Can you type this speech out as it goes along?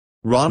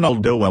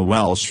Ronaldo. A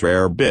Welsh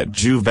rare bit.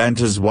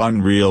 Juventus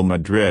 1 Real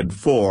Madrid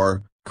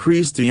 4,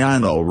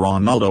 Cristiano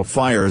Ronaldo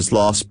fires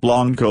Los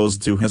Blancos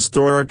to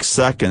historic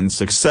second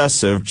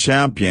successive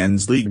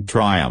Champions League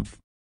triumph.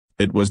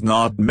 It was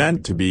not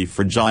meant to be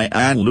for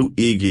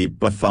Gianluigi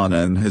Buffon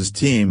and his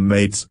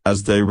teammates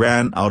as they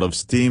ran out of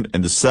steam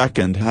in the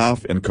second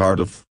half in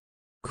Cardiff.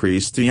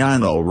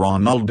 Cristiano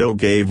Ronaldo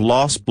gave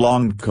Los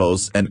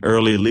Blancos an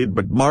early lead,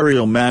 but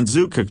Mario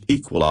Mandzukic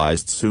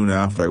equalized soon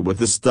after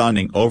with a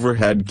stunning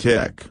overhead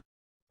kick.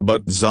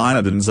 But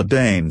Zinedine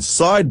Zidane's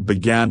side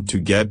began to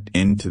get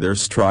into their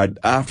stride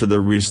after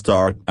the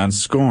restart and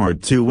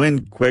scored two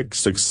in quick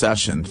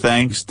succession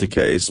thanks to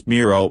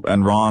Casemiro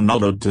and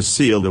Ronaldo to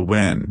seal the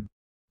win.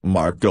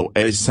 Marco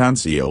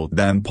Asensio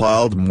then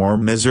piled more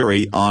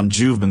misery on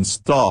Juve's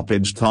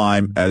stoppage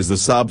time as the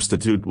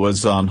substitute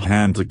was on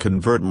hand to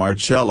convert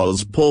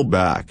Marcelo's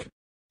pullback.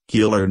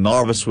 Keylor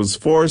Navas was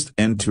forced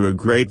into a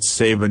great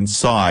save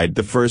inside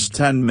the first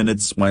 10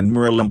 minutes when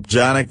Miralem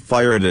Pjanic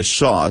fired a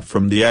shot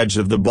from the edge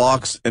of the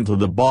box into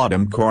the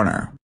bottom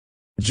corner.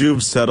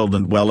 Juve settled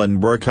in well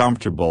and were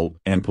comfortable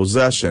in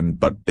possession,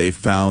 but they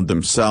found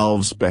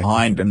themselves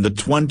behind in the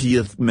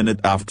 20th minute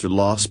after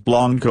Los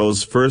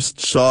Blancos' first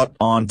shot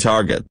on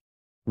target.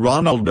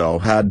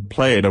 Ronaldo had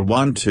played a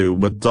 1-2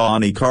 with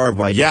Dani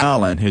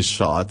Carvajal and his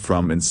shot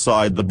from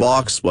inside the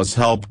box was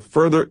helped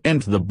further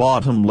into the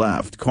bottom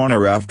left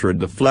corner after a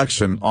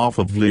deflection off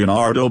of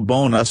Leonardo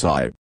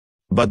Bonucci.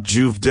 But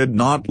Juve did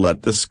not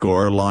let the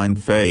scoreline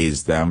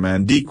faze them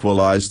and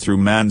equalized through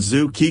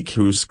Mandzukic,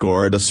 who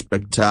scored a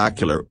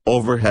spectacular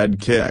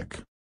overhead kick.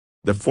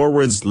 The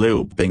forward's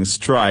looping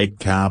strike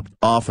capped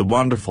off a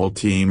wonderful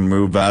team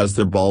move as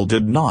the ball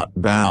did not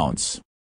bounce.